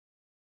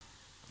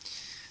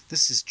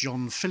This is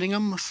John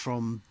Fillingham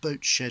from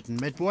Boatshed in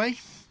Medway.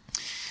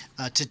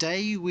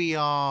 Today we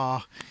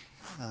are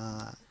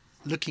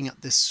looking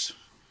at this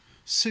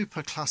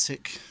super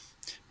classic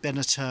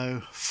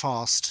Beneteau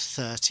Fast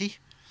 30.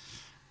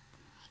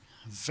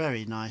 A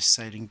very nice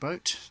sailing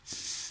boat,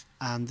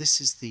 and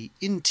this is the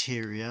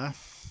interior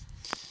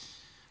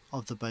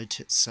of the boat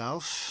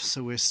itself.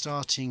 So we're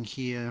starting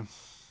here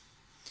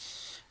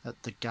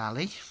at the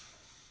galley,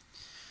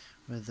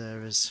 where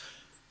there is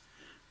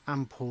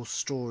ample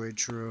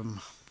storage room,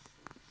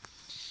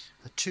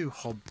 a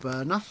 2-hob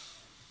burner,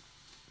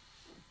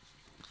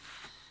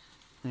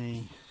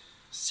 a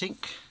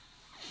sink,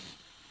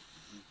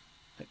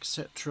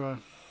 etc.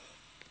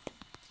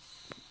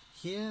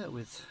 here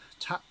with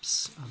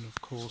taps and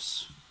of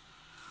course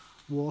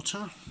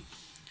water,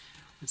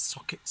 with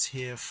sockets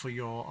here for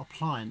your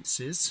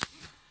appliances.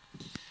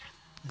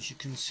 As you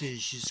can see,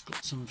 she's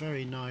got some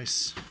very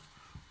nice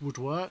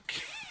woodwork,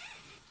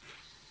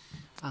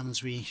 and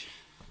as we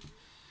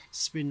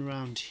spin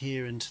round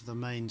here into the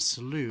main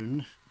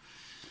saloon,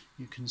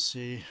 you can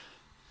see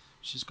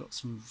she's got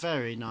some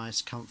very nice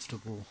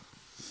comfortable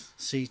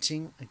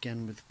seating,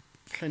 again with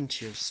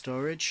plenty of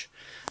storage.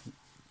 An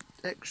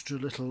extra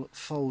little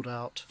fold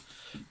out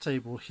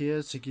table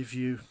here to give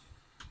you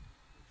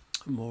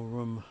more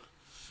room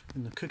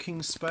in the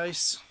cooking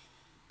space,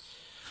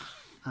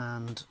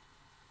 and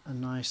a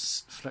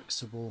nice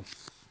flexible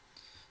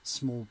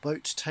small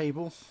boat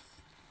table.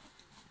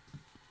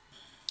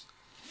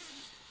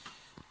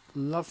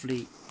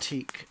 Lovely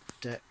teak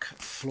deck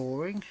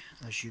flooring,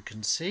 as you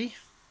can see.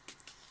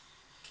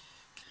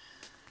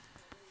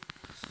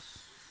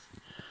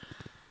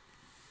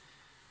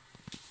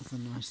 With a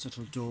nice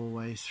little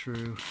doorway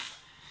through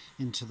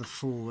into the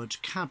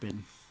forward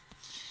cabin.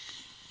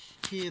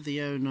 Here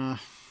the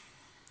owner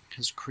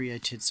has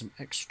created some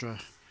extra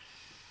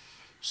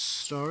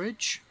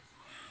storage,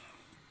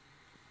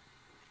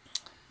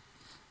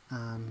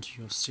 and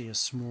you'll see a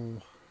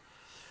small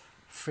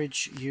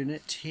fridge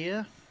unit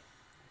here,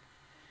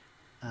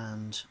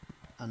 and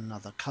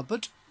another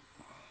cupboard,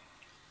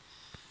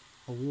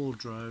 a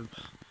wardrobe.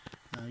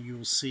 You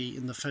will see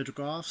in the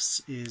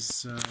photographs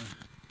is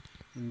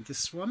in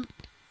this one,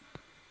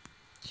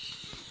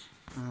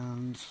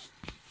 and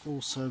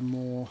also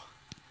more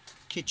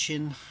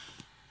kitchen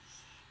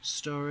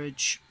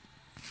storage,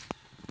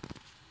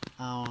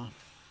 our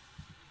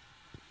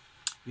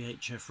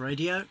VHF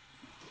radio,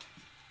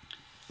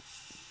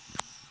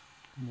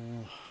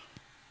 more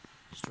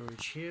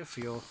storage here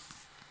for your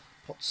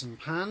pots and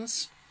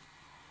pans,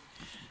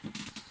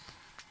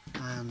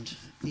 and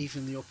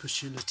even the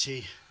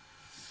opportunity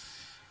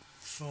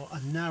for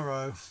a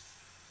narrow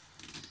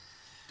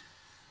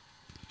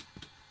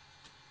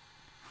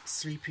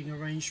sleeping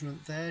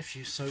arrangement there if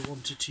you so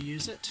wanted to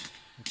use it.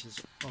 It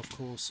is of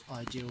course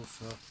ideal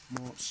for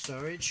more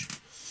storage.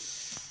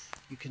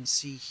 You can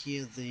see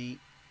here the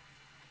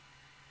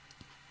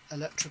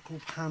electrical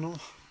panel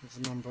with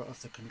a number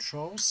of the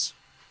controls,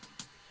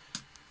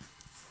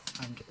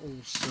 and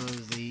also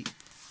the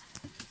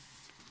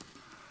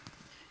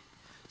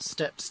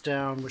steps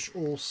down, which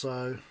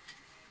also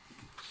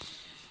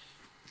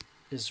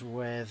is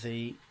where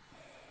the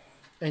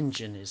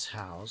engine is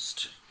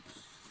housed.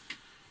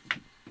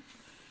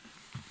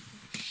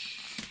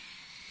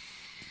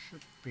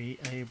 Should be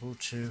able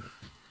to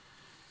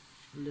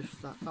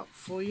lift that up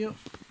for you.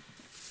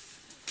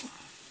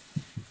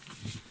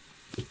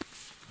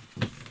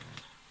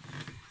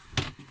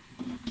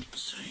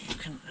 So you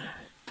can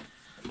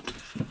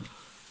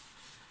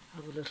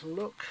have a little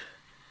look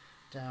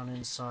down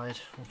inside,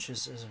 which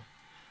is a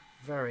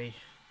very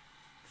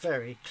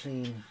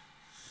clean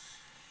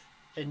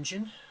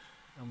engine,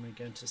 and we're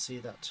going to see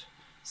that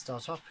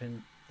start up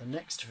in the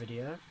next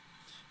video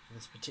for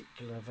this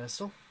particular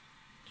vessel.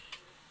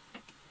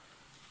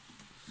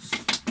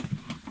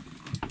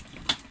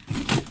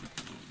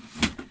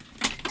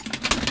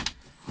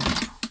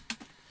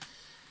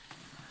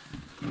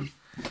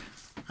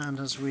 And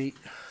as we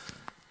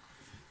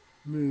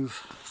move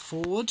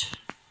forward,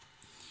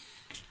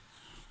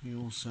 we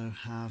also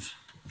have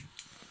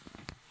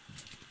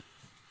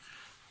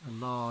a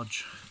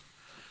large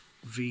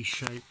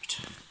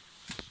V-shaped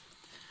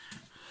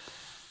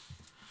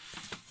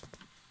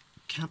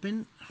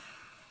cabin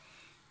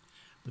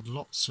with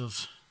lots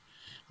of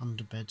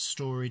underbed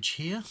storage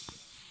here,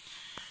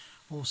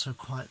 also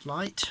quite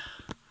light,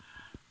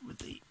 with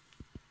the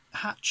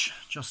hatch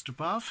just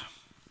above.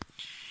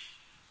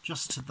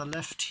 Just to the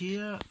left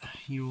here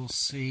you will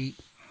see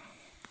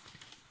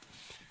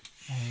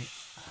a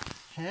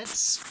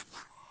heads,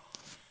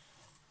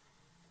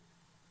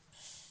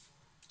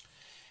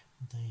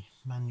 the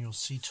manual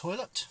sea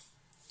toilet,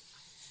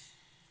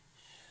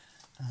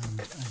 and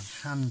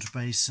a hand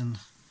basin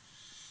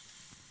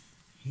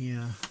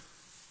here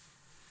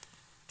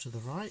to the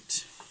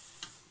right,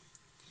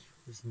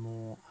 with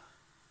more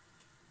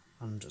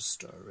under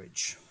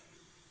storage,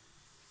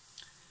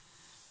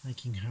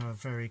 making her a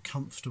very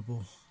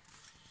comfortable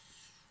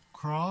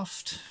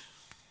craft.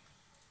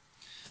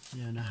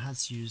 The owner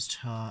has used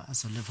her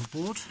as a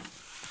liverboard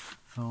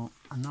for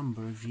a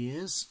number of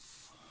years.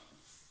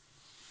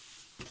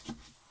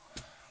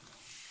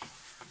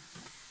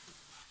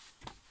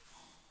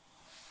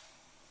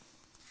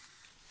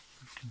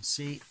 You can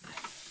see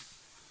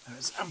there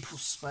is ample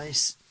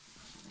space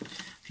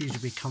for you to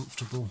be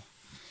comfortable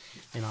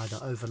in either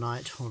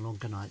overnight or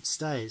longer night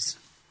stays.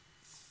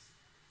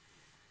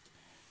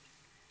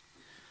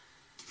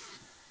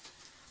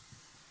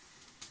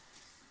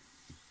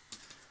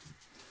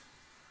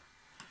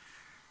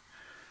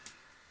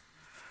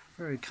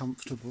 Very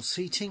comfortable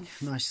seating,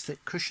 nice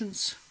thick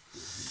cushions,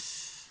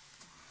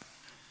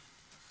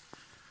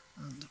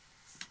 and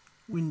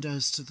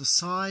windows to the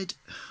side,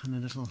 and a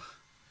little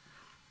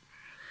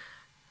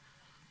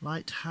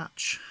light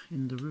hatch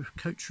in the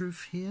coach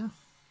roof here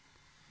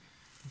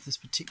of this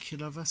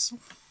particular vessel,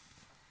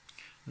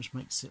 which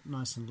makes it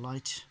nice and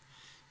light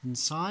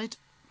inside.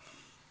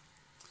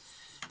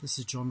 This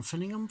is John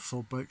Fillingham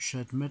for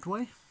Boatshed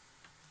Medway.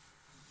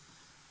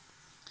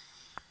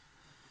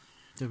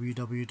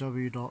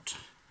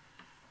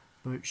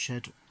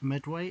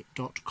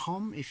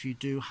 www.boatshedmedway.com if you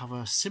do have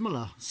a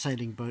similar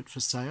sailing boat for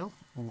sale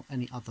or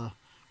any other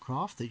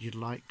craft that you'd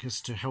like us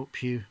to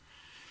help you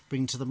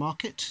bring to the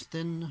market,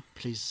 then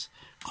please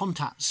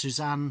contact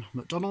Suzanne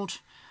MacDonald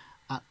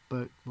at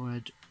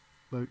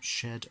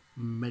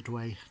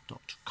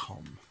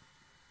boatshedmedway.com.